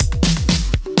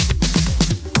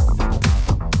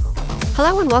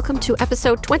Hello and welcome to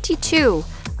episode 22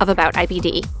 of About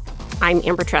IBD. I'm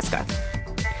Amber Tresca.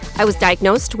 I was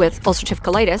diagnosed with ulcerative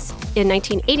colitis in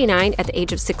 1989 at the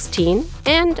age of 16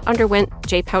 and underwent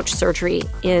J-pouch surgery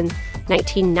in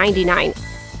 1999.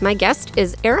 My guest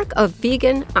is Eric of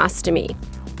Vegan Ostomy.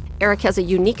 Eric has a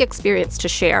unique experience to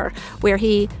share where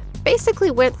he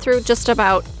basically went through just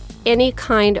about any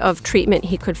kind of treatment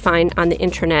he could find on the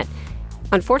internet.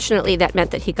 Unfortunately, that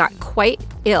meant that he got quite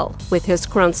ill with his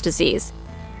Crohn's disease.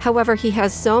 However, he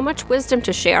has so much wisdom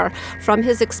to share from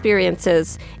his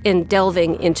experiences in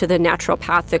delving into the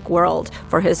naturopathic world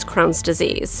for his Crohn's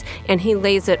disease. And he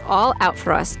lays it all out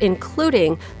for us,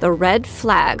 including the red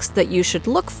flags that you should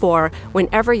look for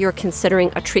whenever you're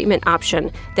considering a treatment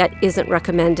option that isn't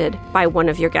recommended by one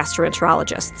of your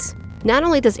gastroenterologists. Not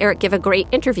only does Eric give a great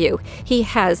interview, he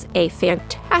has a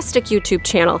fantastic YouTube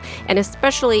channel, and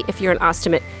especially if you're an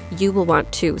ostomate, you will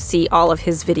want to see all of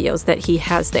his videos that he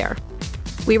has there.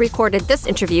 We recorded this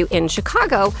interview in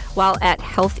Chicago while at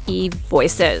Healthy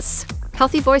Voices.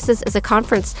 Healthy Voices is a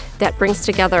conference that brings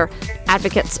together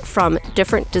advocates from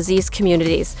different disease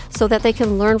communities so that they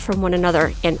can learn from one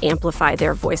another and amplify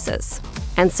their voices.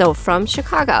 And so from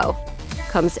Chicago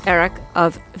comes Eric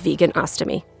of Vegan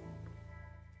Ostomy.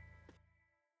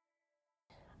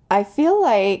 I feel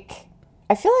like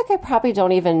I probably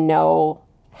don't even know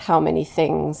how many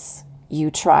things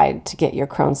you tried to get your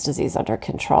Crohn's disease under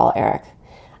control, Eric.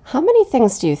 How many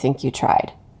things do you think you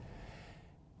tried?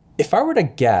 If I were to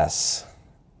guess,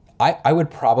 I would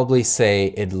probably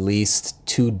say at least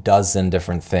 24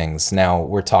 different things. Now,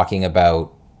 we're talking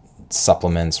about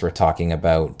supplements, we're talking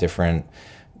about different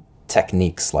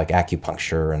techniques like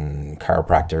acupuncture and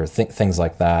chiropractor, things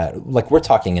like that. Like, we're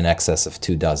talking in excess of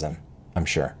 24, I'm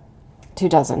sure.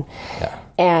 24. Yeah.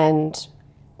 And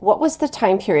what was the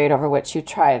time period over which you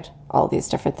tried all these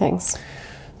different things?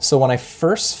 So when I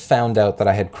first found out that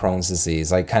I had Crohn's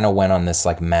disease, I kind of went on this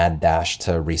like mad dash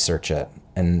to research it.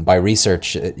 And by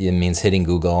research, it means hitting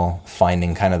Google,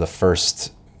 finding kind of the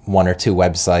first one or two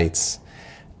websites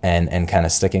and kind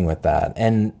of sticking with that.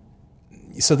 And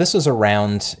so this was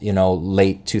around,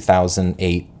 late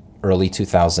 2008, early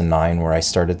 2009, where I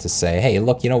started to say, hey,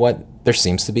 look, you know what? There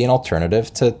seems to be an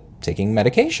alternative to taking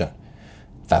medication.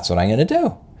 That's what I'm going to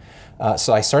do.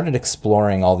 So I started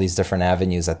exploring all these different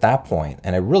avenues at that point,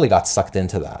 and I really got sucked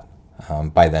into that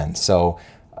by then. So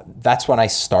that's when I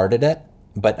started it.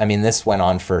 But I mean, this went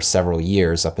on for several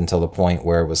years up until the point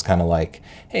where it was kind of like,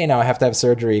 hey, now I have to have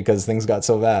surgery because things got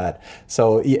so bad.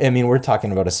 So, I mean, we're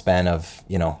talking about a span of,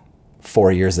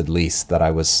 4 years at least that I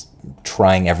was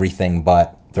trying everything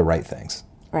but the right things.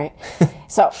 Right.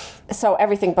 So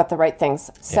everything but the right things.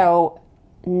 Yeah. So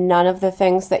none of the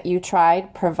things that you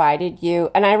tried provided you,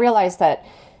 and I realize that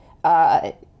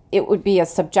it would be a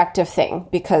subjective thing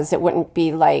because it wouldn't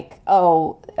be like,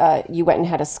 you went and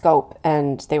had a scope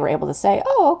and they were able to say,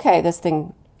 oh, okay, this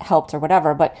thing helped or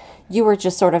whatever, but you were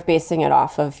just sort of basing it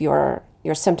off of your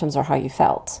symptoms or how you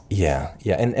felt. Yeah.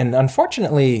 And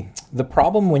unfortunately, the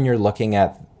problem when you're looking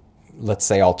at, let's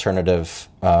say, alternative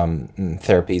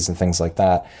therapies and things like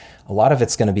that, a lot of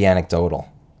it's going to be anecdotal.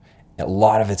 A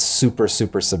lot of it's super,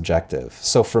 super subjective.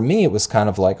 So for me, it was kind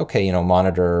of like, okay,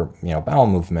 monitor, bowel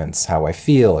movements, how I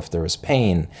feel, if there was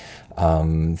pain,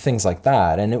 things like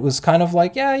that. And it was kind of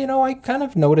like, yeah, I kind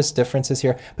of noticed differences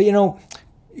here. But,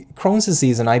 Crohn's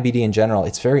disease and IBD in general,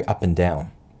 it's very up and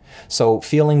down. So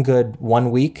feeling good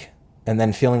one week and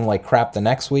then feeling like crap the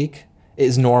next week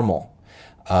is normal.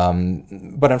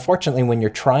 But unfortunately, when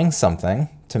you're trying something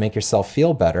to make yourself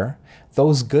feel better,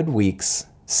 those good weeks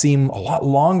seem a lot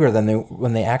longer than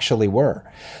when they actually were.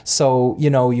 So,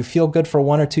 you feel good for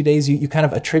 1 or 2 days, you kind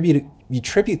of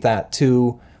attribute that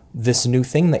to this new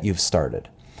thing that you've started.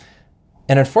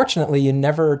 And unfortunately, you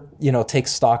never, take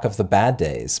stock of the bad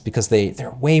days because there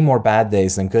are way more bad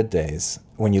days than good days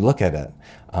when you look at it.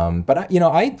 But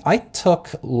I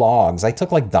took logs. I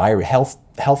took like diary, health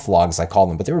logs, I call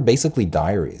them, but they were basically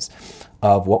diaries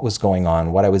of what was going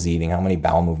on, what I was eating, how many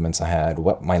bowel movements I had,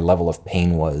 what my level of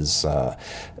pain was,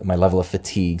 my level of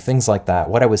fatigue, things like that,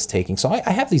 what I was taking. So I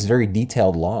have these very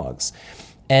detailed logs.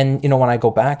 And, when I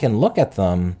go back and look at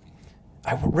them,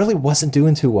 I really wasn't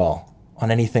doing too well on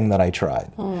anything that I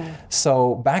tried.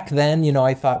 So back then,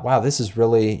 I thought, wow, this is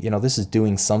really, this is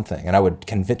doing something. And I would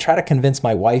try to convince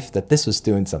my wife that this was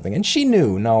doing something. And she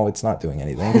knew, no, it's not doing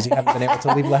anything because you haven't been able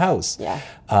to leave the house. Yeah.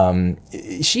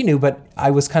 She knew, but I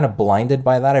was kind of blinded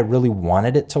by that. I really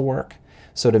wanted it to work.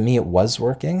 So to me, it was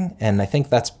working. And I think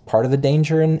that's part of the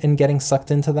danger in getting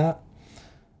sucked into that.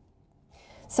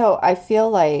 So I feel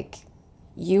like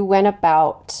you went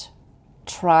about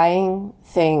trying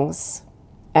things,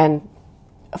 and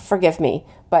forgive me,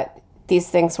 but these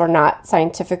things were not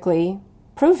scientifically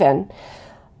proven,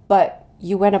 but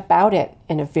you went about it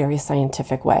in a very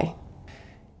scientific way.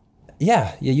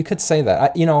 Yeah, you could say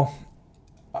that.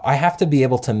 I have to be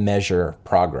able to measure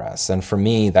progress. And for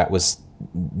me, that was,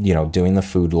 doing the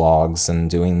food logs and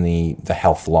doing the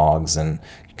health logs and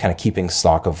kind of keeping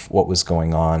stock of what was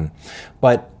going on.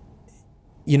 But,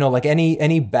 like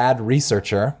any bad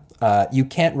researcher, you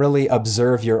can't really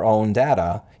observe your own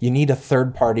data. You need a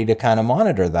third party to kind of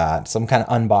monitor that, some kind of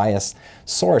unbiased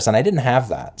source. And I didn't have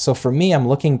that. So for me, I'm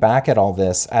looking back at all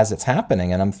this as it's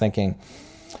happening and I'm thinking,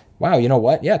 wow, you know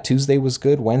what? Yeah, Tuesday was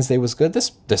good. Wednesday was good.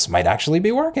 This might actually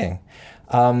be working.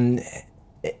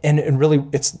 And really,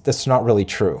 that's not really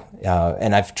true.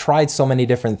 And I've tried so many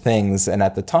different things. And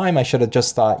at the time, I should have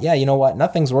just thought, yeah, you know what?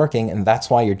 Nothing's working. And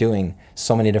that's why you're doing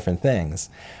so many different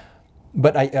things.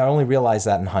 But I only realized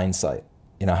that in hindsight,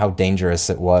 how dangerous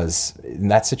it was in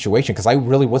that situation, because I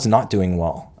really was not doing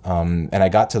well. And I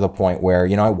got to the point where,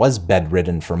 I was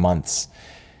bedridden for months.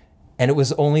 And it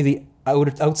was only the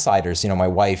outsiders, my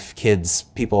wife, kids,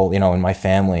 people, in my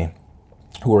family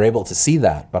who were able to see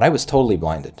that. But I was totally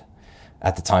blinded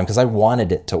at the time because I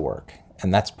wanted it to work.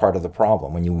 And that's part of the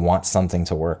problem. When you want something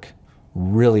to work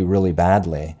really, really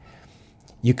badly,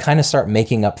 you kind of start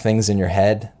making up things in your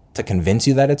head to convince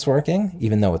you that it's working,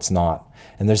 even though it's not.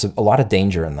 And there's a lot of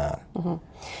danger in that. Mm-hmm.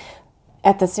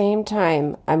 At the same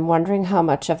time, I'm wondering how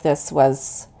much of this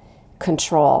was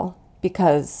control,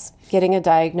 because getting a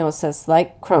diagnosis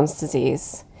like Crohn's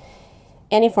disease,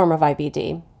 any form of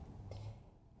IBD,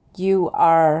 you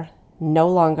are no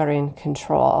longer in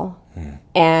control.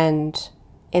 And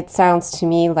it sounds to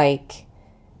me like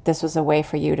this was a way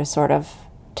for you to sort of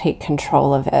take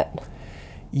control of it.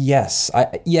 Yes.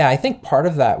 I think part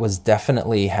of that was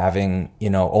definitely having,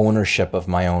 ownership of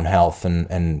my own health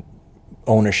and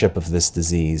ownership of this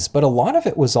disease. But a lot of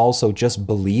it was also just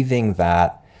believing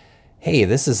that, hey,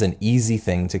 this is an easy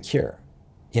thing to cure.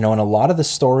 And a lot of the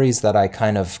stories that I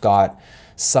kind of got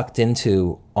sucked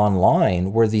into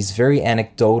online were these very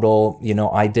anecdotal,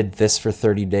 I did this for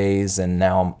 30 days and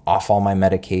now I'm off all my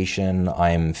medication.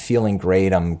 I'm feeling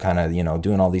great. I'm kind of,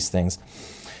 doing all these things.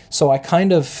 So I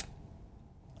kind of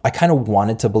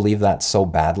wanted to believe that so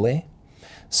badly.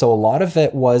 So a lot of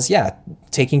it was,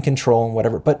 taking control and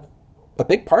whatever. But a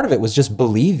big part of it was just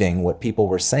believing what people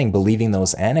were saying, believing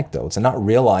those anecdotes and not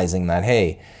realizing that,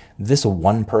 hey, this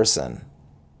one person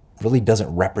really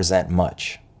doesn't represent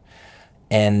much.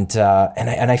 And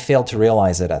I failed to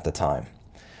realize it at the time.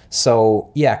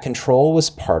 So control was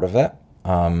part of it.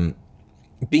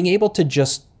 Being able to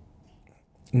just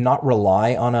not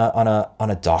rely on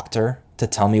a doctor to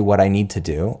tell me what I need to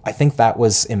do, I think that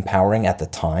was empowering at the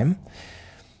time.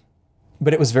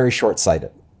 But it was very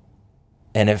short-sighted.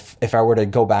 And if I were to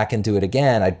go back and do it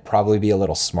again, I'd probably be a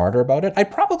little smarter about it.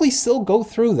 I'd probably still go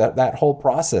through that whole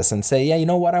process and say, yeah, you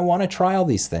know what, I want to try all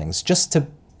these things just to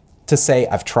say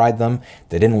I've tried them,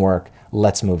 they didn't work,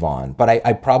 let's move on. But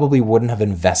I probably wouldn't have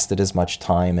invested as much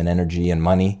time and energy and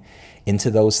money into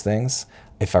those things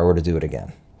if I were to do it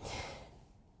again.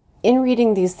 In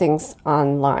reading these things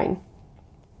online,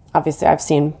 obviously I've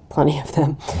seen plenty of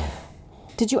them,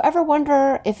 did you ever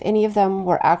wonder if any of them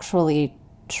were actually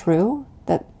true?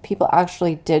 That people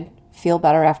actually did feel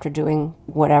better after doing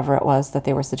whatever it was that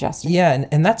they were suggesting? Yeah,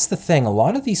 and that's the thing. A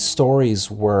lot of these stories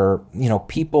were,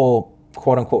 people,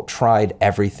 quote unquote, tried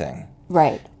everything.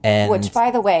 Right. And which,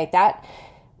 by the way,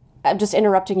 I'm just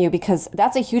interrupting you because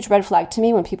that's a huge red flag to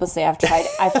me when people say I've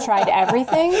tried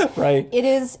everything. Right. It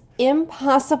is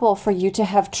impossible for you to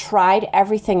have tried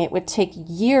everything. It would take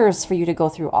years for you to go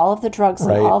through all of the drugs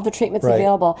and all of the treatments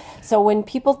available. So when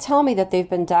people tell me that they've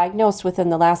been diagnosed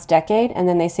within the last decade and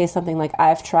then they say something like,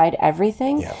 I've tried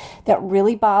everything, that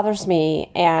really bothers me.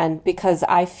 And because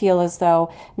I feel as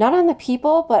though, not on the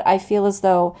people, but I feel as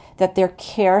though that their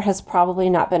care has probably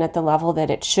not been at the level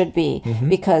that it should be,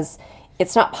 because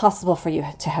it's not possible for you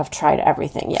to have tried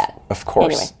everything yet. Of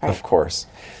course, anyway, of course.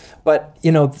 But,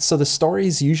 so the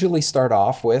stories usually start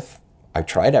off with, I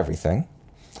tried everything.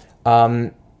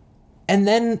 And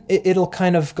then it'll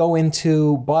kind of go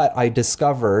into, but I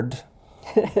discovered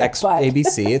X,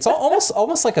 ABC. It's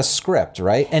almost like a script,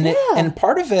 right? And and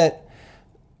part of it,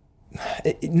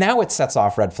 now it sets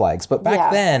off red flags. But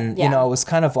back then, it was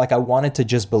kind of like I wanted to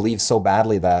just believe so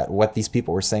badly that what these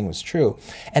people were saying was true.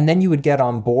 And then you would get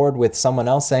on board with someone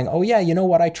else saying, oh, yeah, you know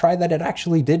what? I tried that. It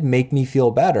actually did make me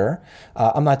feel better.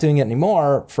 I'm not doing it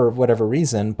anymore for whatever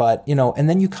reason. But, and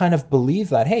then you kind of believe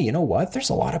that, hey, you know what? There's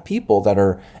a lot of people that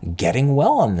are getting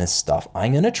well on this stuff.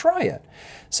 I'm going to try it.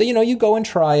 So, you go and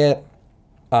try it.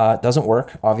 It doesn't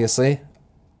work, obviously.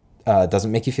 It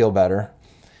doesn't make you feel better.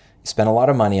 you spend a lot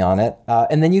of money on it,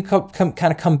 and then you kind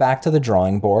of come back to the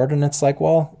drawing board, and it's like,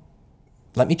 well,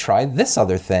 let me try this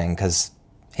other thing, because,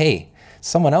 hey,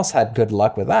 someone else had good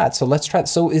luck with that, so let's try.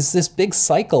 So is this big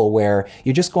cycle where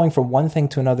you're just going from one thing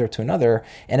to another,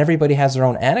 and everybody has their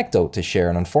own anecdote to share.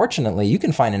 And unfortunately, you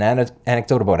can find an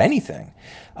anecdote about anything.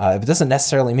 It doesn't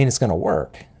necessarily mean it's going to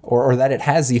work, or that it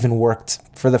has even worked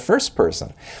for the first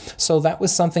person. So that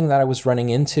was something that I was running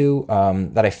into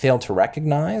that I failed to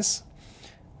recognize.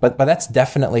 But that's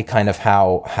definitely kind of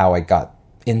how I got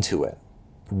into it,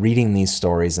 reading these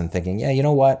stories and thinking, yeah, you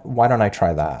know what? Why don't I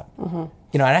try that? Mm-hmm.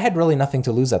 You know, and I had really nothing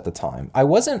to lose at the time. I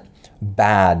wasn't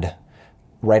bad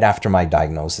right after my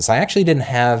diagnosis. I actually didn't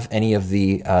have any of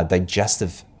the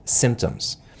digestive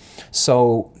symptoms.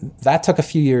 So that took a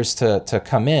few years to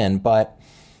come in, but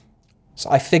so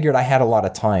I figured I had a lot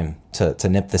of time to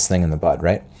nip this thing in the bud,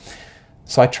 right?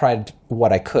 So I tried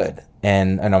what I could.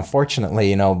 And unfortunately,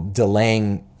 you know,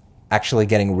 delaying actually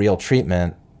getting real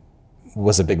treatment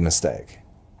was a big mistake.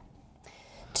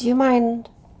 Do you mind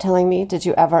telling me, did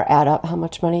you ever add up how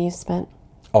much money you spent?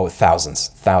 Oh,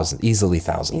 thousands, easily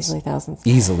thousands. Easily thousands.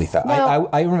 Well,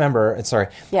 I remember, sorry,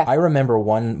 yeah. I remember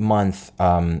 1 month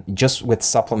just with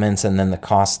supplements and then the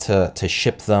cost to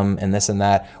ship them and this and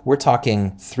that. We're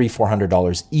talking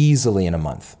 $300-$400 easily in a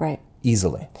month. Right.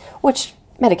 Easily. Which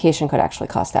medication could actually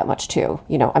cost that much too.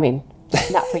 You know, I mean,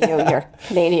 not for you, you're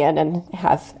Canadian and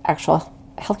have actual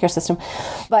healthcare system,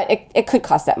 but it could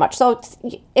cost that much. So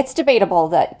it's debatable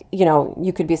that, you know,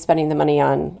 you could be spending the money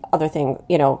on other things,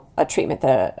 you know, a treatment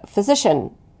that a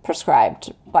physician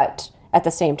prescribed, but at the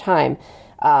same time,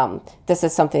 this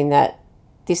is something that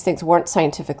these things weren't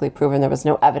scientifically proven. There was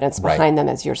no evidence behind them,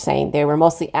 as you're saying. They were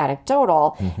mostly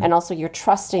anecdotal, and also you're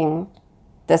trusting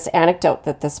this anecdote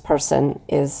that this person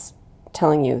is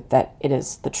telling you that it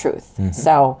is the truth.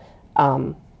 So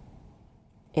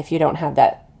if you don't have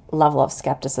that level of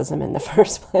skepticism in the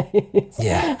first place.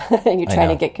 Yeah. And you're trying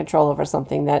to get control over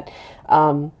something that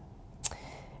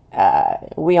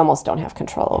we almost don't have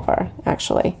control over,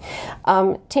 actually.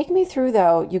 Take me through,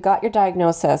 though, you got your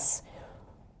diagnosis.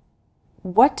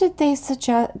 What did they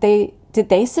suggest? Did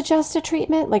they suggest a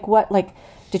treatment?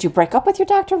 Did you break up with your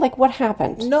doctor? Like, what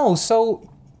happened? No. So,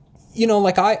 you know,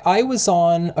 like I was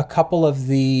on a couple of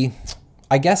the,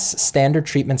 I guess, standard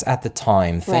treatments at the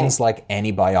time, things like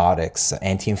antibiotics,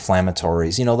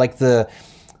 anti-inflammatories, you know, like the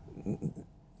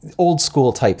old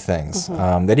school type things.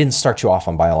 They didn't start you off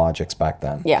on biologics back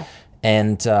then. Yeah.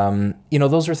 And, you know,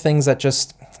 those are things that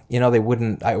just, you know,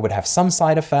 I would have some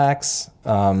side effects.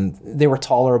 They were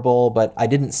tolerable, but I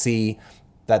didn't see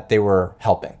that they were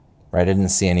helping, right? I didn't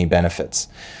see any benefits.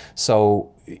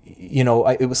 So, you know,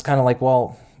 it was kind of like,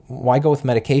 well, why go with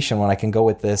medication when I can go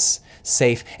with this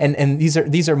safe? And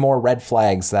these are more red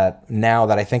flags that now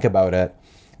that I think about it,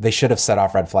 they should have set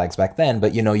off red flags back then.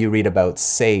 But, you know, you read about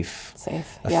safe,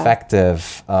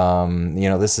 effective, you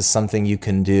know, this is something you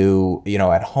can do, you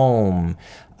know, at home.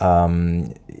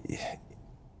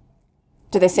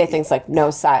 Do they say things like no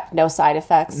side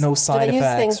effects? No side effects. Do they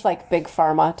use things like big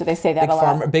pharma? Do they say that a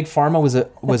lot? Big pharma was a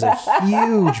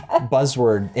huge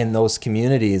buzzword in those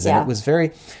communities, and it was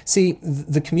very. See,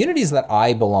 the communities that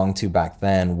I belonged to back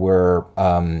then were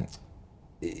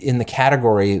in the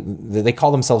category they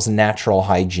call themselves natural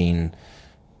hygiene,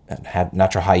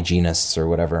 natural hygienists or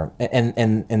whatever,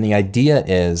 and the idea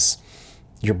is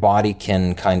your body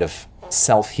can kind of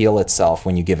self-heal itself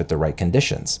when you give it the right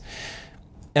conditions.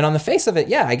 And on the face of it,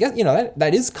 yeah, I guess, you know,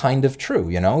 that is kind of true.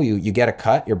 You know, you get a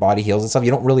cut, your body heals itself.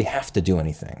 You don't really have to do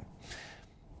anything.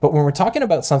 But when we're talking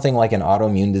about something like an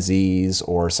autoimmune disease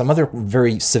or some other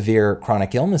very severe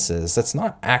chronic illnesses, that's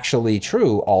not actually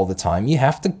true all the time. You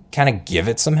have to kind of give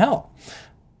it some help.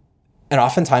 And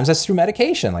oftentimes that's through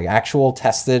medication, like actual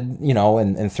tested, you know,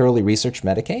 and thoroughly researched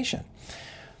medication.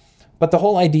 But the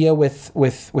whole idea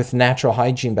with natural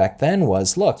hygiene back then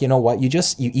was, look, you know what, you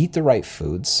eat the right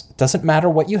foods. It doesn't matter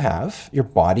what you have, your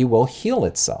body will heal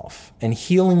itself. And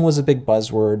healing was a big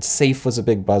buzzword. Safe was a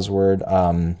big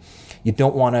buzzword. You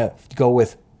don't want to go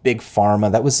with big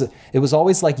pharma. It was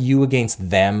always like you against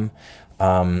them.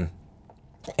 And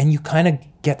you kind of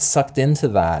get sucked into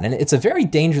that. And it's a very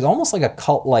dangerous, almost like a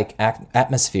cult-like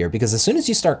atmosphere, because as soon as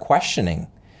you start questioning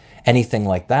anything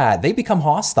like that, they become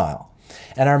hostile.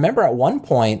 And I remember at one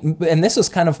point, and this was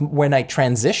kind of when I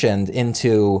transitioned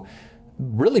into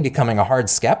really becoming a hard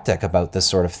skeptic about this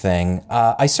sort of thing,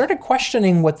 I started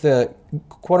questioning what the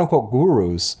quote-unquote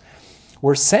gurus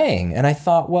were saying. And I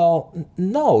thought, well,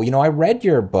 no, you know, I read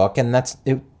your book, and that's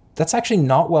actually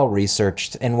not well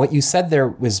researched. And what you said there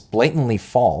was blatantly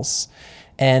false.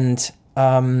 And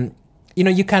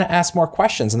you kind of ask more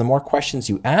questions, and the more questions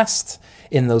you asked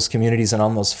in those communities and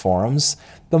on those forums,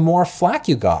 the more flack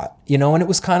you got, and it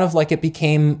was kind of like it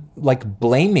became like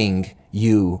blaming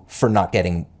you for not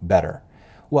getting better.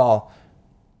 Well,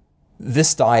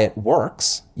 this diet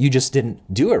works. You just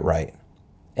didn't do it right.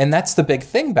 And that's the big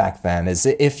thing back then, is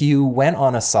if you went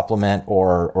on a supplement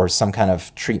or some kind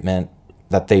of treatment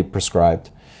that they prescribed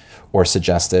or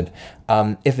suggested,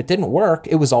 if it didn't work,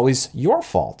 it was always your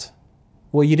fault.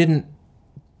 Well, you didn't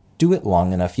do it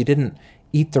long enough. You didn't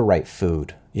eat the right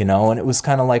food, and it was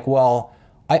kind of like, well,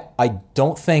 I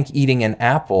don't think eating an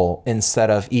apple instead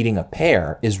of eating a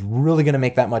pear is really going to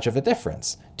make that much of a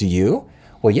difference. Do you?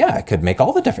 Well, yeah, it could make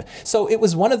all the difference. So it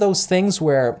was one of those things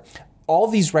where all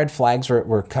these red flags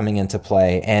were coming into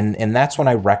play. And that's when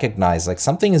I recognized like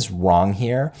something is wrong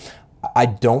here. I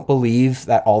don't believe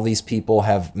that all these people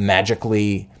have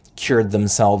magically cured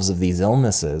themselves of these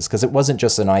illnesses, because it wasn't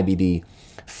just an IBD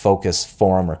focused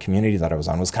forum or community that I was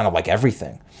on. It was kind of like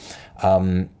everything.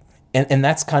 And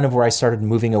that's kind of where I started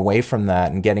moving away from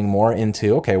that and getting more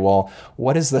into, okay, well,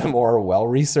 what is the more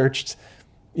well-researched,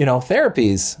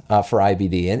 therapies for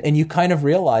IBD? And you kind of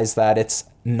realize that it's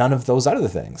none of those other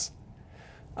things.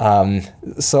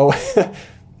 So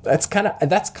that's kind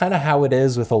of how it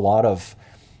is with a lot of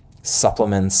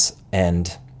supplements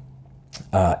and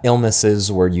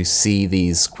illnesses where you see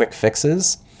these quick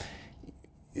fixes.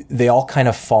 They all kind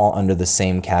of fall under the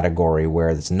same category where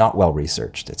it's not well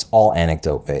researched. It's all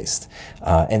anecdote based.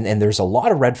 And there's a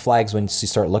lot of red flags once you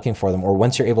start looking for them, or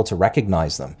once you're able to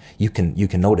recognize them, you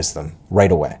can notice them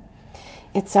right away.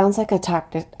 It sounds like a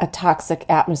toxic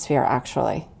atmosphere,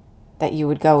 actually, that you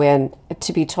would go in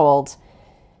to be told,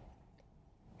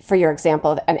 for your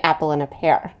example, an apple and a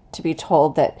pear, to be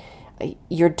told that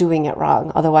you're doing it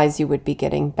wrong, otherwise you would be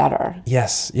getting better.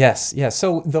 Yes.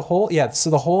 So the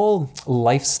whole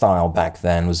lifestyle back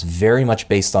then was very much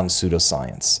based on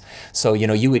pseudoscience. So,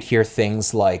 you would hear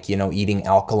things like, eating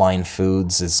alkaline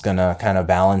foods is going to kind of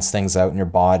balance things out in your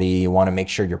body. You want to make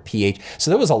sure your pH. So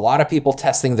there was a lot of people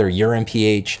testing their urine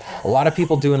pH, a lot of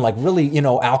people doing like really,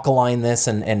 alkaline this.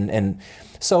 And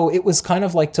so it was kind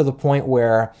of like to the point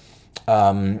where,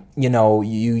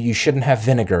 you shouldn't have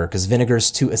vinegar because vinegar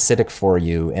is too acidic for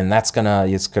you, and it's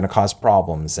gonna cause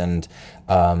problems. And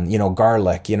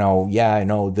garlic,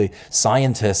 the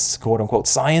scientists, quote unquote,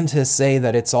 scientists say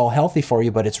that it's all healthy for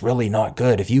you, but it's really not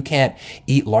good. If you can't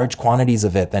eat large quantities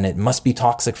of it, then it must be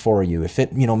toxic for you. If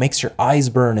it, makes your eyes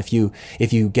burn, if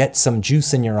you get some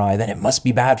juice in your eye, then it must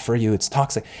be bad for you. It's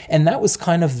toxic. And that was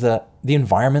kind of the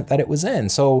environment that it was in.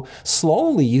 So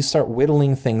slowly you start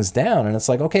whittling things down, and it's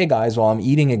like, okay, guys, well, I'm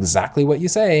eating exactly what you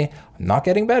say. I'm not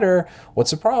getting better.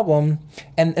 What's the problem?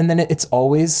 And then it's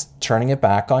always turning it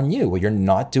back on you. Well, you're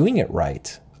not doing it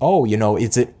right. Oh,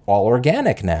 is it all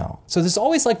organic now? So there's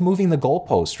always like moving the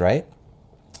goalpost, right?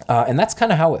 And that's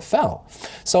kind of how it fell.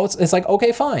 So it's like,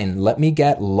 okay, fine. Let me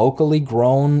get locally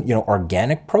grown,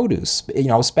 organic produce.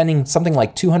 I was spending something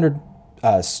like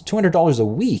 $200 a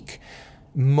week,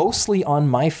 mostly on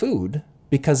my food,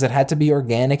 because it had to be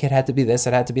organic, it had to be this,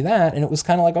 it had to be that. And it was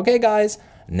kind of like, okay, guys,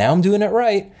 now I'm doing it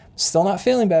right. Still not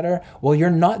feeling better. Well, you're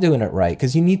not doing it right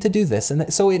because you need to do this.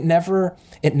 And so it never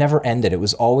ended. It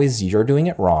was always, you're doing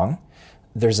it wrong.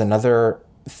 There's another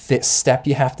step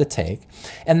you have to take.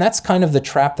 And that's kind of the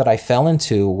trap that I fell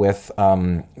into with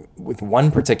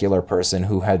one particular person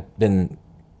who had been,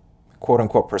 quote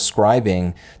unquote,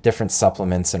 prescribing different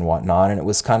supplements and whatnot. And it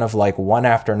was kind of like one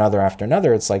after another after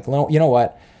another. It's like, well, you know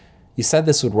what? You said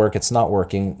this would work. It's not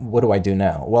working. What do I do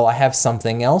now? Well, I have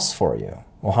something else for you.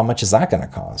 Well, how much is that going to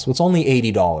cost? Well, it's only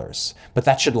 $80, but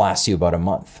that should last you about a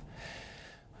month.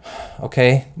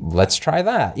 Okay, let's try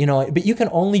that. But you can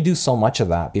only do so much of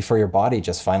that before your body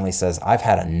just finally says, I've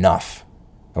had enough.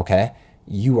 Okay,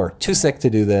 you are too sick to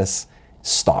do this.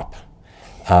 Stop.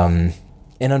 And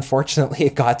unfortunately,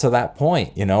 it got to that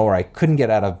point, where I couldn't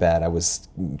get out of bed. I was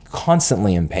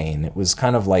constantly in pain. It was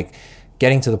kind of like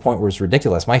getting to the point where it's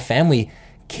ridiculous. My family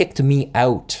kicked me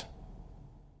out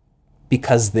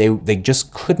because they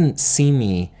just couldn't see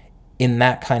me in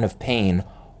that kind of pain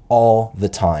all the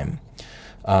time.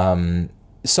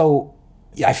 So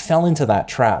I fell into that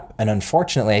trap, and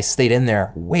unfortunately, I stayed in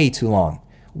there way too long,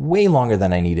 way longer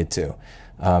than I needed to.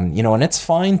 And it's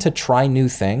fine to try new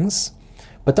things,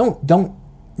 but don't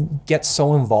get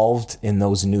so involved in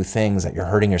those new things that you're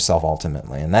hurting yourself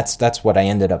ultimately. And that's what I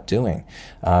ended up doing.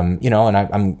 And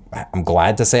I'm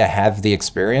glad to say I have the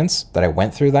experience that I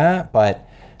went through that, but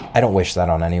I don't wish that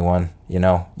on anyone. You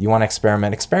want to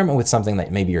experiment with something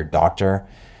that maybe your doctor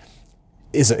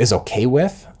is okay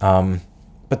with,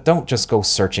 but don't just go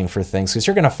searching for things, because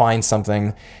you're going to find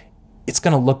something, it's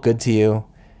going to look good to you,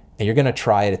 and you're going to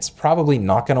try it. It's probably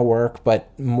not going to work, but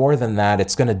more than that,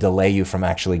 it's going to delay you from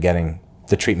actually getting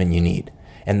the treatment you need.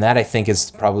 And that, I think,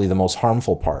 is probably the most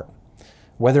harmful part.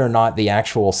 Whether or not the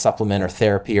actual supplement or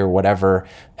therapy or whatever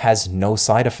has no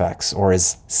side effects or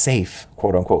is safe,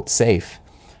 quote unquote safe,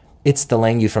 it's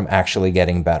delaying you from actually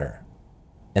getting better.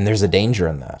 And there's a danger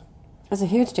in that. There's a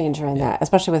huge danger in that,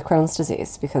 especially with Crohn's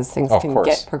disease, because things Of can course.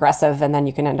 get progressive and then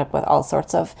you can end up with all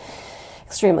sorts of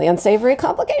extremely unsavory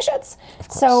complications.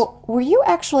 So were you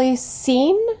actually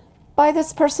seen by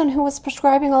this person who was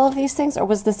prescribing all of these things, or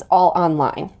was this all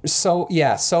online? So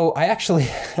I actually,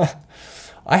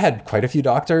 I had quite a few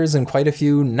doctors and quite a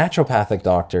few naturopathic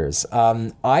doctors.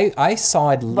 I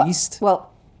saw at least... Well,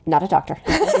 not a doctor.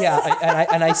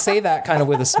 and I say that kind of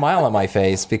with a smile on my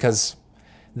face, because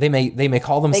they may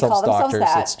call themselves themselves doctors.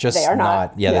 that. It's just They are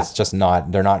not. Yeah. It's just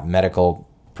not. They're not medical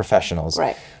professionals.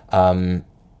 Right.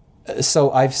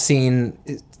 So I've seen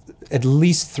at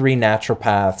least 3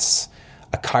 naturopaths,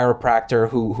 a chiropractor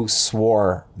who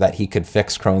swore that he could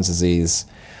fix Crohn's disease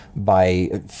by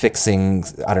fixing,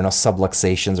 I don't know,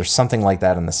 subluxations or something like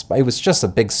that in the spine. It was just a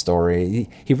big story.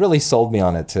 He really sold me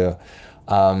on it too.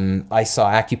 I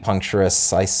saw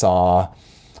acupuncturists. I saw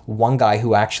one guy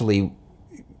who actually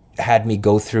had me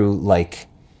go through like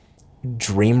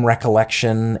dream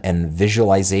recollection and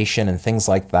visualization and things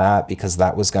like that, because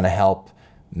that was going to help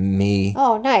me.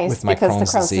 Oh, nice. With my because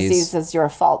Crohn's the Crohn's disease is your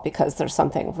fault because there's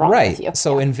something wrong with you. Right.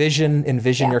 So envision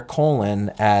your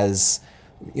colon as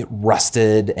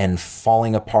rusted and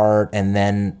falling apart, and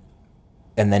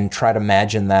then try to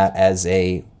imagine that as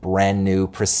a brand new,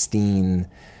 pristine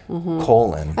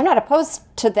colon. I'm not opposed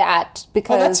to that,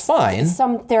 because that's fine.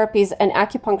 Some therapies, and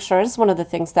acupuncture is one of the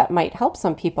things that might help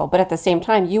some people, but at the same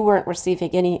time, you weren't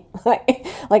receiving any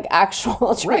like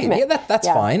actual treatment. Right. Yeah, that's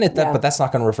fine. But that's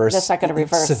not going to reverse. That's not going to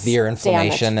reverse severe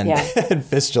inflammation damage. and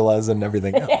fistulas and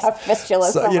everything else. Yeah,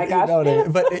 fistulas. So, oh my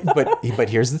gosh. But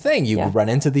here's the thing: you run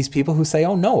into these people who say,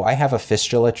 "Oh no, I have a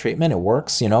fistula treatment. It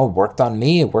works. Worked on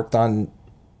me. It worked on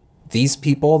these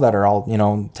people that are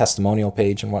all, testimonial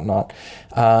page and whatnot."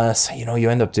 So, you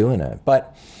end up doing it.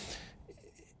 But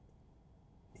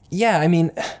yeah, I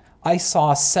mean, I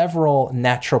saw several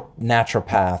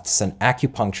naturopaths and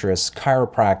acupuncturists,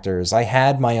 chiropractors. I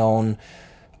had my own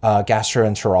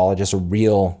gastroenterologist, a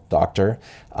real doctor,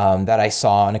 that I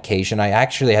saw on occasion. I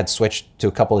actually had switched to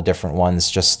a couple of different ones,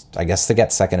 just, I guess, to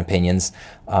get second opinions.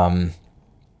 And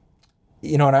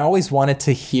I always wanted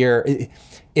to hear...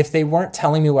 If they weren't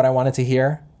telling me what I wanted to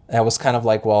hear, I was kind of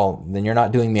like, well, then you're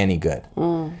not doing me any good.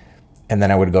 And then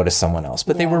I would go to someone else.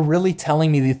 But they were really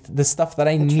telling me the stuff that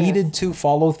I needed to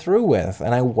follow through with,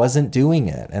 and I wasn't doing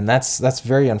it. And that's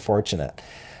very unfortunate.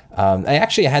 I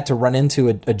actually had to run into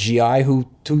a GI who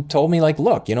told me, like,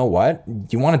 look, you know what?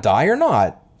 You want to die or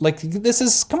not? Like,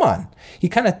 come on. He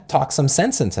kind of talked some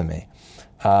sense into me.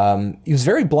 He was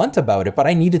very blunt about it, but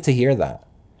I needed to hear that.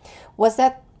 Was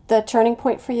that the turning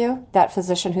point for you, that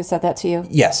physician who said that to you?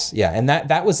 Yes, yeah, and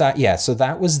that was so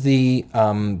that was the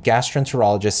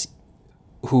gastroenterologist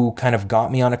who kind of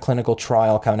got me on a clinical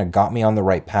trial, kind of got me on the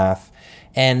right path,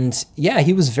 and yeah,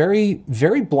 he was very,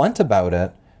 very blunt about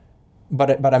it,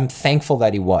 but I'm thankful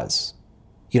that he was.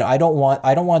 I don't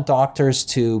want doctors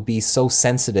to be so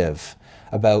sensitive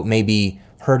about maybe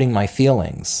hurting my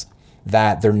feelings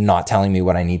that they're not telling me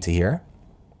what I need to hear.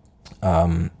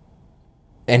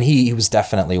 And he was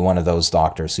definitely one of those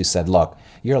doctors who said, look,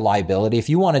 you're a liability. If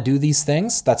you want to do these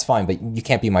things, that's fine, but you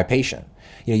can't be my patient.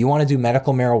 You want to do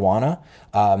medical marijuana.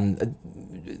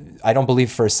 I don't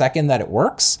believe for a second that it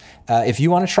works. If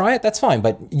you want to try it, that's fine,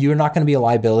 but you're not going to be a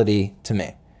liability to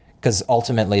me, because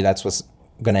ultimately that's what's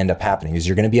going to end up happening is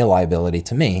you're going to be a liability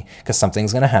to me because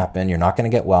something's going to happen. You're not going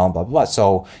to get well and blah, blah, blah.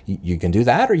 So you can do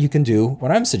that, or you can do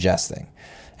what I'm suggesting.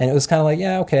 And it was kind of like,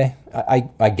 yeah, okay,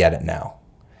 I get it now.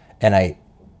 And I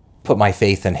put my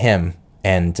faith in him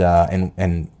and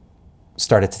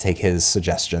started to take his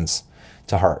suggestions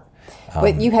to heart.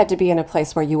 But you had to be in a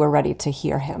place where you were ready to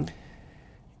hear him.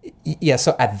 Yeah.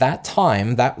 So at that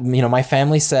time, my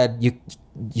family said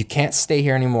you can't stay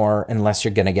here anymore unless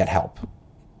you're going to get help.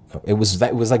 It was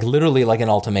like literally like an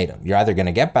ultimatum. You're either going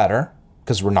to get better,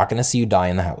 because we're not going to see you die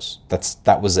in the house.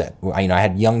 That was it. I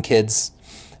had young kids,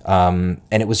 and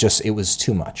it was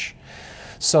too much.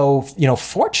 So,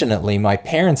 fortunately, my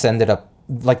parents ended up,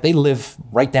 they live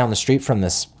right down the street from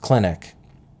this clinic.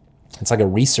 It's like a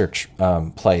research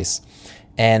place.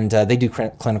 And they do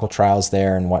clinical trials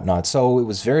there and whatnot. So it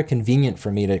was very convenient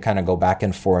for me to kind of go back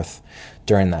and forth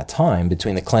during that time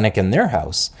between the clinic and their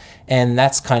house. And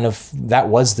that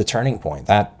was the turning point.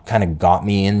 That kind of got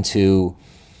me into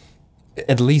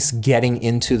at least getting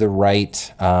into the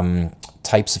right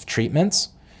types of treatments.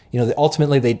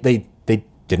 Ultimately they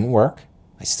didn't work.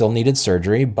 I still needed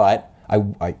surgery, but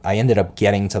I ended up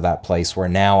getting to that place where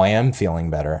now I am feeling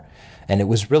better. And it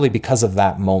was really because of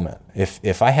that moment.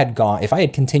 If I had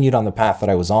continued on the path that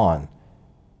I was on,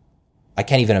 I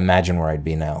can't even imagine where I'd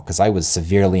be now, because I was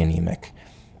severely anemic,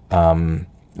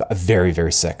 very,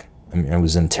 very sick. I mean, I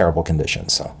was in terrible condition.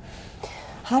 So,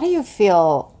 how do you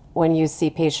feel when you see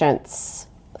patients,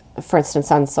 for instance,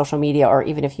 on social media, or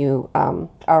even if you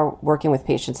are working with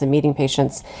patients and meeting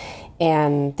patients,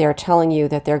 and they're telling you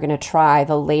that they're going to try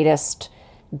the latest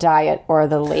diet or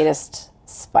the latest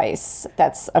spice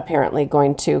that's apparently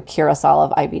going to cure us all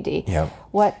of IBD? Yeah.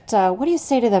 What do you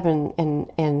say to them,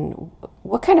 and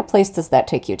what kind of place does that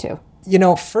take you to?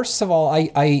 First of all,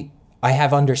 I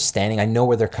have understanding. I know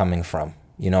where they're coming from.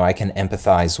 I can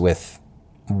empathize with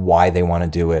why they want to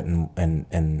do it and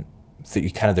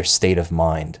kind of their state of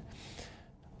mind.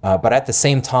 But at the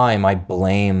same time, I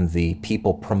blame the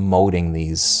people promoting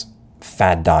these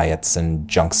fad diets and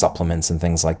junk supplements and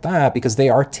things like that, because they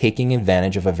are taking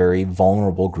advantage of a very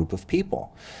vulnerable group of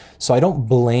people. So I don't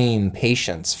blame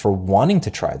patients for wanting to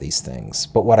try these things.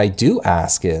 But what I do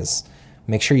ask is,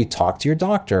 make sure you talk to your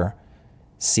doctor,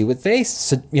 see what they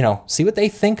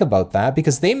think about that,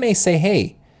 because they may say,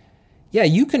 hey, yeah,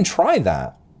 you can try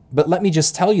that, but let me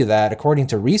just tell you that according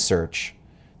to research,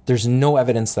 there's no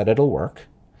evidence that it'll work.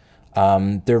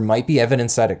 There might be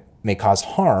evidence that it may cause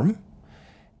harm.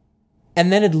 And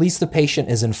then at least the patient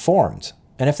is informed.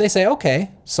 And if they say,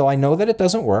 okay, so I know that it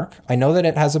doesn't work, I know that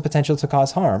it has a potential to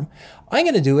cause harm, I'm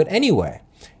going to do it anyway.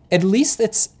 At least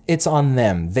it's on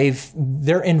them.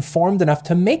 They're informed enough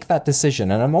to make that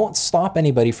decision. And I won't stop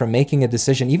anybody from making a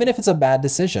decision, even if it's a bad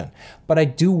decision. But I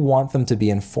do want them to be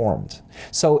informed.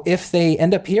 So if they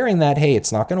end up hearing that, hey,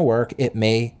 it's not going to work, it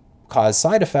may cause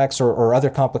side effects or other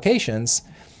complications,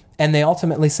 and they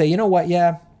ultimately say, you know what,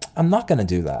 yeah, I'm not going to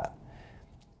do that.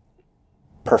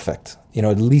 Perfect.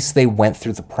 At least they went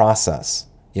through the process.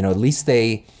 At least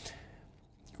they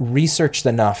researched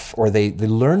enough, or they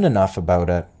learned enough about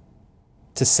it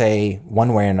to say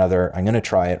one way or another, I'm going to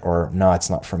try it, or no, it's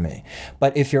not for me.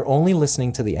 But if you're only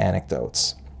listening to the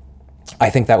anecdotes, I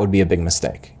think that would be a big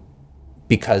mistake,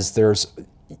 because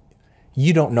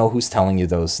you don't know who's telling you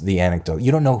the anecdote.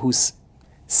 You don't know who's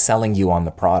selling you on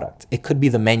the product. It could be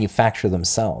the manufacturer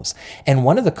themselves. And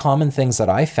one of the common things that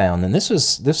I found, and this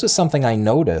was something I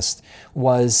noticed,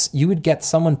 was you would get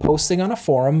someone posting on a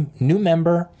forum, new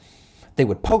member. They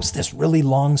would post this really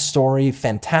long story,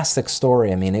 fantastic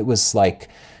story. I mean, it was like,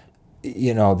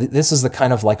 this is the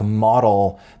kind of like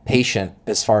model patient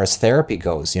as far as therapy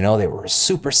goes. They were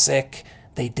super sick.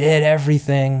 They did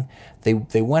everything.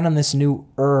 They went on this new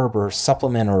herb or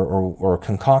supplement or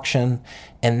concoction,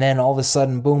 and then all of a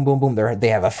sudden, boom, boom, boom. They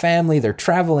have a family. They're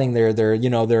traveling. They're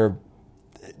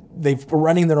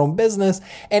running their own business,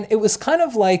 and it was kind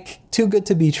of like too good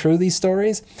to be true, these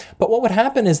stories. But what would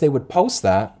happen is they would post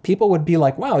that. People would be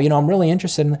like, "Wow, I'm really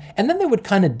interested in," and then they would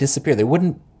kind of disappear. They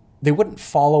wouldn't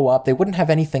follow up. They wouldn't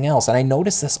have anything else. And I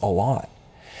noticed this a lot.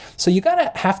 So you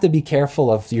have to be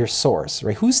careful of your source,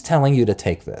 right? Who's telling you to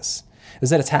take this?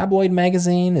 Is it a tabloid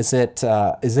magazine? Is it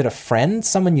a friend,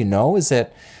 someone you know? Is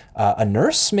it a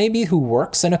nurse maybe who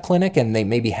works in a clinic and they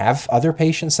maybe have other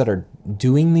patients that are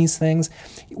doing these things?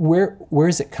 Where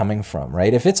is it coming from,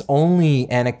 right? If it's only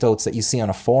anecdotes that you see on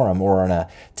a forum or on a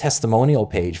testimonial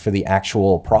page for the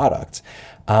actual product,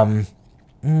 it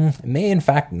may in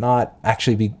fact not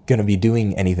actually be going to be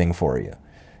doing anything for you,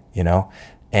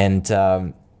 And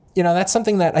that's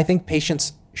something that I think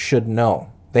patients should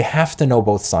know. They have to know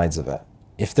both sides of it.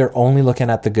 If they're only looking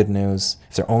at the good news,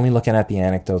 if they're only looking at the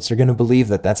anecdotes, they're going to believe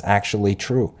that that's actually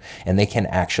true, and they can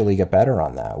actually get better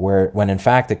on that, when in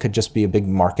fact it could just be a big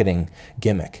marketing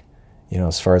gimmick,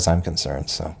 as far as I'm concerned.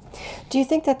 So, do you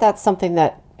think that that's something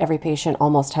that every patient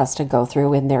almost has to go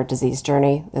through in their disease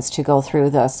journey, is to go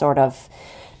through the sort of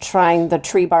trying the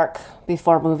tree bark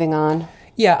before moving on?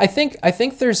 Yeah, I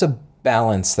think there's a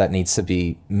balance that needs to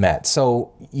be met.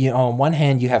 So, on one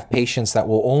hand, you have patients that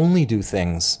will only do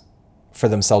things for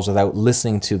themselves without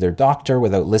listening to their doctor,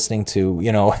 without listening to,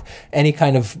 any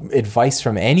kind of advice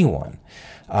from anyone.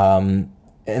 And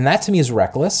that to me is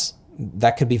reckless.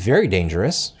 That could be very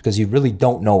dangerous, because you really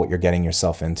don't know what you're getting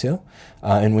yourself into.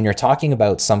 And when you're talking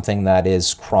about something that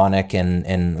is chronic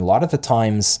and a lot of the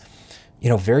times,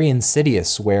 very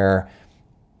insidious, where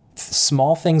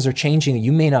small things are changing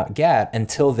you may not get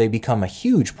until they become a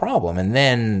huge problem. And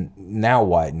then now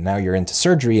what? Now you're into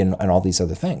surgery and all these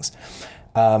other things.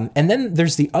 And then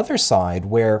there's the other side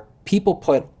where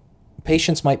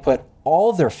patients might put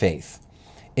all their faith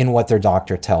in what their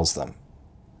doctor tells them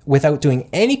without doing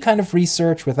any kind of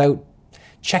research, without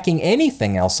checking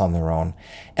anything else on their own.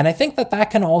 And I think that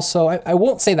can also, I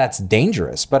won't say that's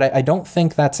dangerous, but I don't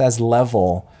think that's as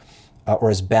level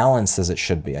or as balanced as it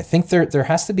should be. I think there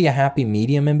has to be a happy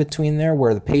medium in between there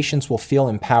where the patients will feel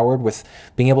empowered with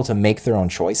being able to make their own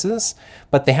choices,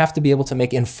 but they have to be able to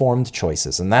make informed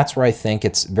choices. And that's where I think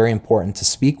it's very important to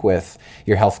speak with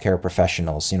your healthcare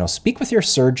professionals. Speak with your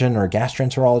surgeon or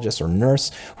gastroenterologist or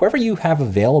nurse, whoever you have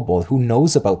available who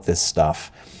knows about this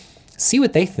stuff. See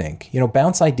what they think.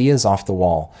 Bounce ideas off the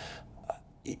wall.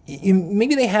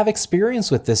 Maybe they have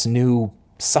experience with this new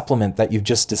supplement that you've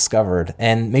just discovered,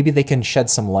 and maybe they can shed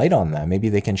some light on that. Maybe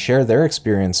they can share their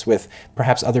experience with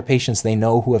perhaps other patients they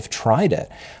know who have tried it.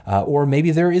 Or maybe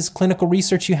there is clinical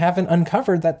research you haven't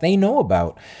uncovered that they know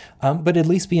about, but at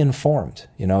least be informed.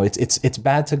 It's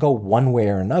bad to go one way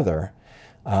or another.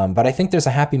 But I think there's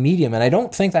a happy medium, and I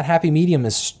don't think that happy medium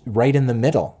is right in the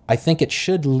middle. I think it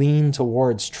should lean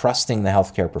towards trusting the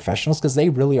healthcare professionals because they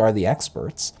really are the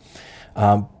experts.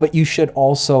 But you should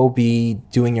also be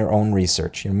doing your own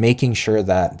research. You're making sure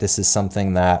that this is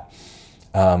something that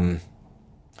I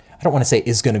don't want to say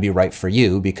is going to be right for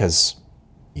you because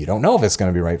you don't know if it's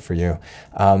going to be right for you,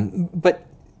 but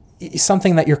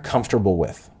something that you're comfortable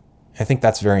with. I think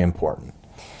that's very important.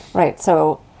 Right.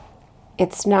 So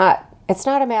it's not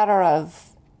a matter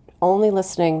of only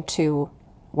listening to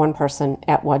one person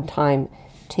at one time,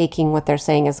 taking what they're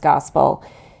saying as gospel.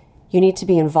 You need to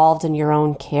be involved in your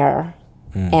own care.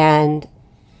 And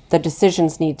the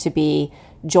decisions need to be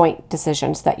joint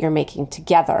decisions that you're making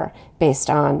together based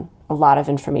on a lot of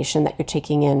information that you're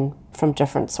taking in from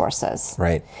different sources.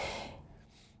 Right.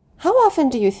 How often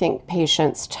do you think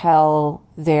patients tell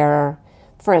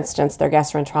for instance, their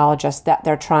gastroenterologist that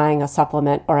they're trying a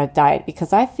supplement or a diet?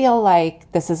 Because I feel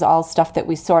like this is all stuff that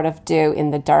we sort of do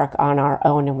in the dark on our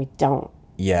own and we don't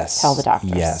tell the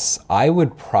doctors. Yes. I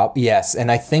would yes. And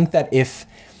I think that if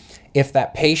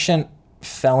that patient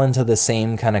fell into the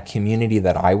same kind of community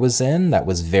that I was in, that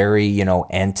was very,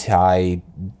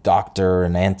 anti-doctor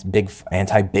and anti-big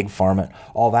pharma,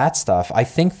 all that stuff, I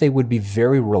think they would be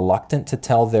very reluctant to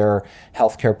tell their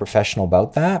healthcare professional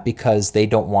about that because they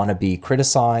don't want to be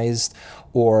criticized,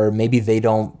 or maybe they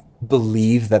don't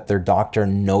believe that their doctor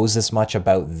knows as much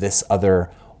about this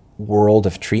other world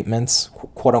of treatments,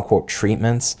 quote unquote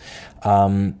treatments.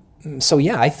 So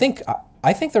yeah, I think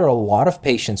there are a lot of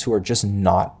patients who are just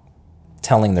not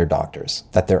telling their doctors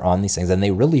that they're on these things, and they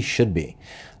really should be,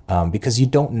 because you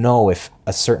don't know if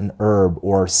a certain herb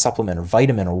or supplement or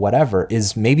vitamin or whatever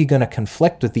is maybe going to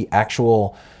conflict with the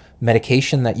actual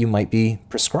medication that you might be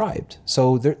prescribed.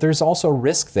 So there's also a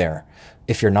risk there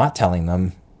if you're not telling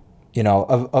them,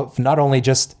 of not only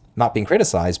just not being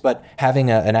criticized, but having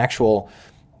an actual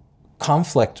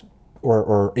conflict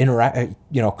or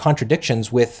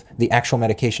contradictions with the actual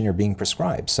medication you're being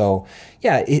prescribed. So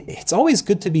yeah, it's always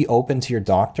good to be open to your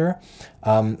doctor.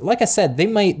 Like I said, they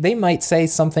might say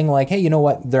something like, hey, you know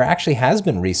what, there actually has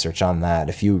been research on that.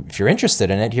 If you're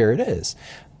interested in it, here it is.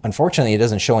 Unfortunately, it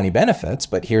doesn't show any benefits,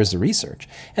 but here's the research.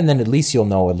 And then at least you'll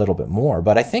know a little bit more.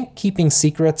 But I think keeping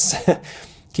secrets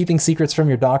from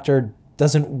your doctor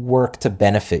doesn't work to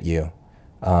benefit you.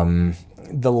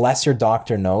 The less your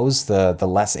doctor knows, the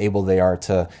less able they are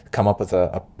to come up with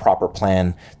a proper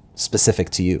plan specific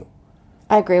to you.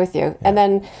 I agree with you. Yeah. And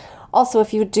then also,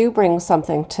 if you do bring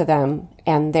something to them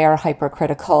and they're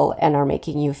hypercritical and are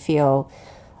making you feel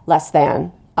less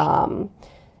than,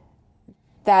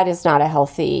 that is not a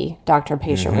healthy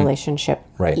doctor-patient relationship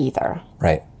either.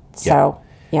 Right. So,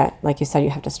 yeah, like you said,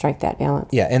 you have to strike that balance.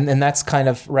 Yeah, and that's kind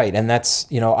of right. And that's,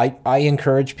 I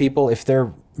encourage people, if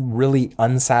they're really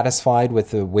unsatisfied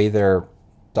with the way their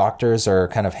doctors are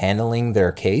kind of handling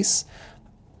their case,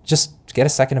 just get a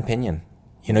second opinion.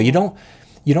 You don't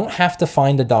have to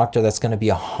find a doctor that's going to be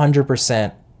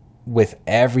 100% with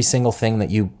every single thing that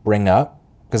you bring up,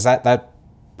 because that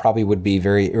probably would be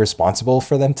very irresponsible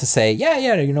for them to say, yeah,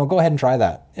 go ahead and try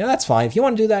that. That's fine. If you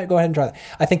want to do that, go ahead and try that.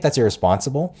 I think that's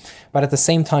irresponsible. But at the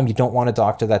same time, you don't want a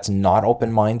doctor that's not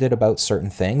open-minded about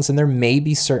certain things. And there may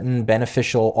be certain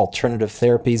beneficial alternative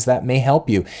therapies that may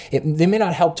help you. They may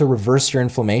not help to reverse your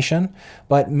inflammation,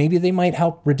 but maybe they might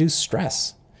help reduce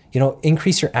stress.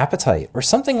 Increase your appetite or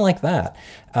something like that.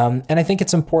 And I think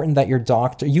it's important that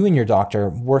you and your doctor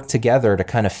work together to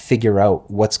kind of figure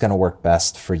out what's going to work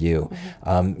best for you.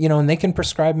 Mm-hmm. And they can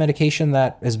prescribe medication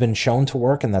that has been shown to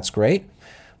work, and that's great.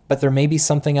 But there may be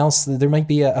something else. There might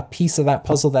be a piece of that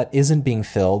puzzle that isn't being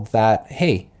filled that,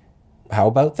 hey, how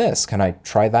about this? Can I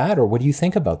try that? Or what do you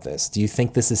think about this? Do you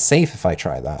think this is safe if I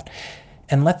try that?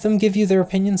 And let them give you their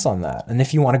opinions on that. And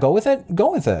if you want to go with it,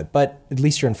 go with it. But at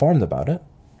least you're informed about it.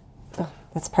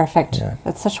 That's perfect. Yeah.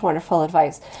 That's such wonderful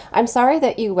advice. I'm sorry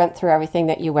that you went through everything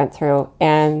that you went through,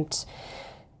 and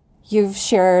you've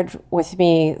shared with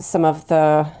me some of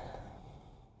the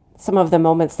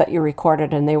moments that you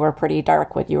recorded, and they were pretty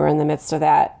dark when you were in the midst of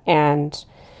that. And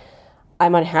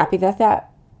I'm unhappy that that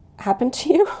happened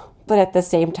to you, but at the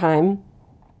same time,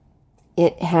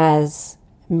 it has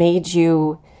made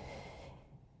you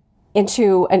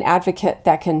into an advocate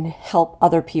that can help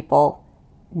other people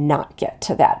not get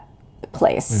to that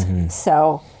place.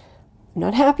 So I'm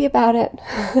not happy about it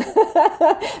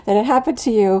that it happened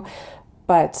to you,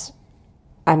 but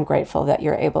I'm grateful that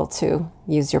you're able to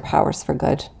use your powers for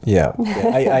good. Yeah.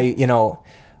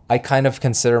 I kind of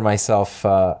consider myself,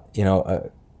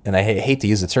 and I hate to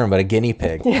use the term, but a guinea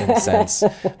pig in a sense,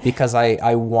 because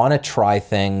I want to try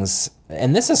things.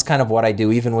 And this is kind of what I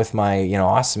do even with my,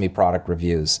 ostomy product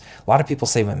reviews. A lot of people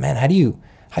say, man, how do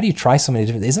you try so many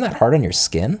different, isn't that hard on your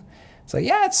skin? It's like,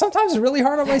 yeah, it's sometimes really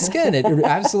hard on my skin. It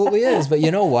absolutely is. But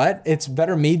you know what? It's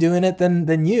better me doing it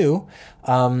than you.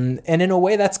 And in a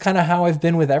way, that's kind of how I've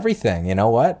been with everything. You know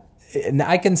what? And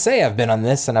I can say I've been on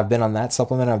this and I've been on that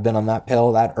supplement. I've been on that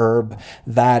pill, that herb,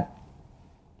 that,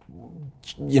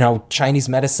 Chinese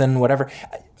medicine, whatever.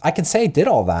 I can say I did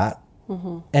all that.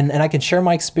 And I can share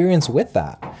my experience with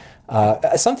that.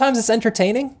 Sometimes it's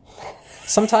entertaining.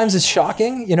 Sometimes it's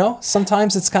shocking,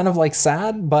 Sometimes it's kind of like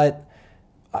sad, but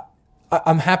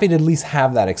I'm happy to at least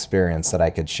have that experience that I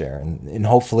could share and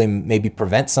hopefully maybe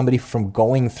prevent somebody from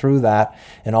going through that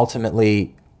and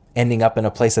ultimately ending up in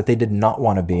a place that they did not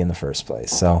want to be in the first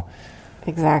place. So,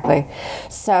 exactly.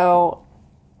 So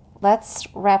let's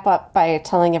wrap up by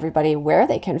telling everybody where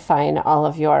they can find all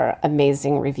of your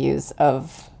amazing reviews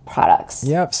of products.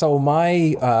 Yep. So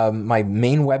my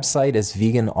main website is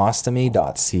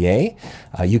veganostomy.ca.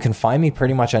 You can find me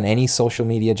pretty much on any social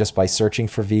media just by searching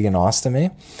for Vegan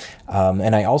Ostomy.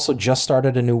 And I also just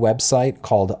started a new website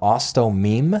called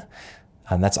Ostomeme.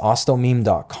 And that's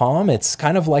ostomeme.com. It's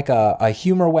kind of like a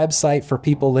humor website for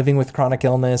people living with chronic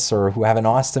illness or who have an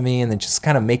ostomy and then just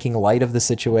kind of making light of the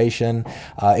situation.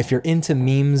 If you're into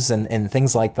memes and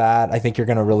things like that, I think you're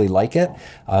going to really like it.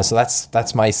 So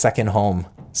that's my second home,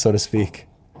 so to speak.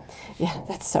 Yeah,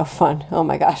 that's so fun. Oh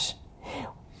my gosh.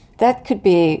 That could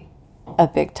be a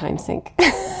big time sink.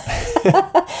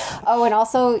 Oh, and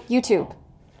also YouTube.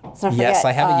 Yes,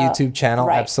 I have a YouTube channel,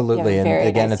 right. absolutely. And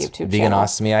again, nice it's YouTube Vegan channel.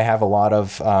 Ostomy. I have a lot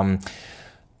of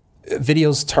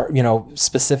videos,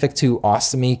 specific to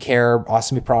ostomy care,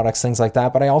 ostomy products, things like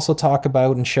that. But I also talk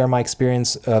about and share my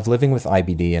experience of living with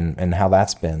IBD and how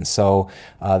that's been. So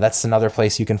that's another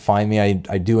place you can find me. I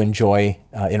do enjoy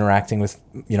interacting with,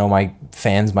 my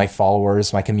fans, my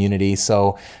followers, my community.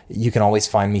 So you can always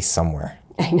find me somewhere.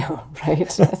 I know, right?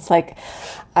 It's like,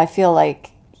 I feel like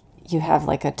you have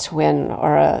like a twin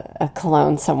or a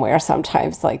clone somewhere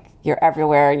sometimes. Like you're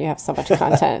everywhere and you have so much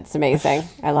content. It's amazing.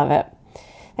 I love it.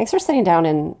 Thanks for sitting down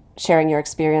and sharing your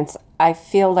experience. I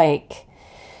feel like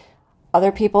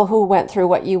other people who went through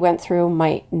what you went through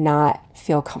might not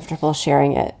feel comfortable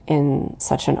sharing it in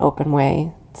such an open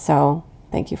way. So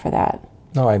thank you for that.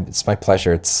 No, it's my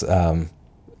pleasure. It's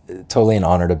totally an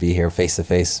honor to be here face to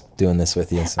face doing this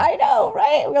with you. So. I know,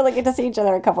 right? We only get to see each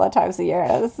other a couple of times a year.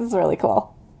 This is really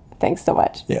cool. Thanks so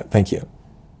much. Yeah, thank you.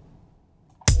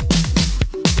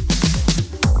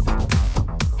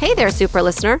 Hey there, super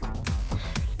listener.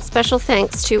 Special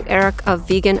thanks to Eric of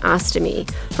Vegan Ostomy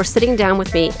for sitting down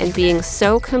with me and being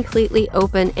so completely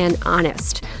open and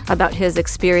honest about his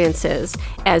experiences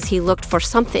as he looked for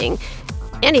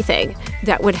anything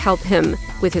that would help him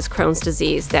with his Crohn's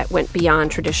disease that went beyond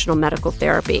traditional medical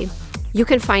therapy. You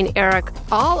can find Eric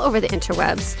all over the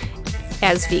interwebs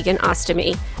as Vegan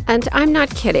Ostomy, and I'm not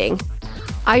kidding.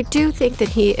 I do think that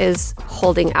he is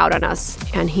holding out on us,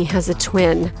 and he has a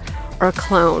twin or a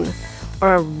clone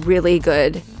or a really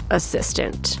good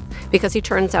assistant because he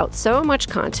turns out so much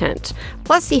content.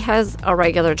 Plus, he has a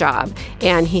regular job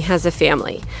and he has a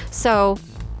family. So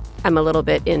I'm a little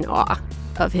bit in awe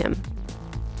of him.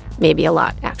 Maybe a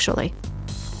lot, actually.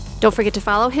 Don't forget to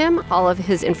follow him. All of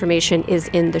his information is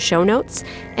in the show notes.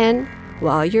 And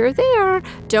while you're there,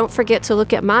 don't forget to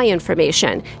look at my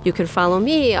information. You can follow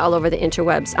me all over the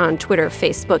interwebs on Twitter,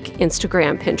 Facebook,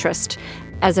 Instagram, Pinterest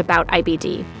as About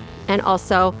IBD. And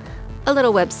also a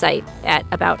little website at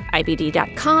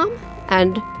aboutibd.com.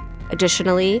 And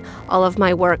additionally, all of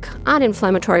my work on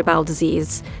inflammatory bowel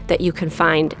disease that you can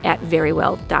find at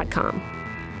verywell.com.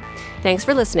 Thanks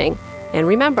for listening. And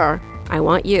remember, I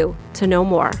want you to know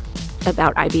more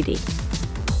about IBD.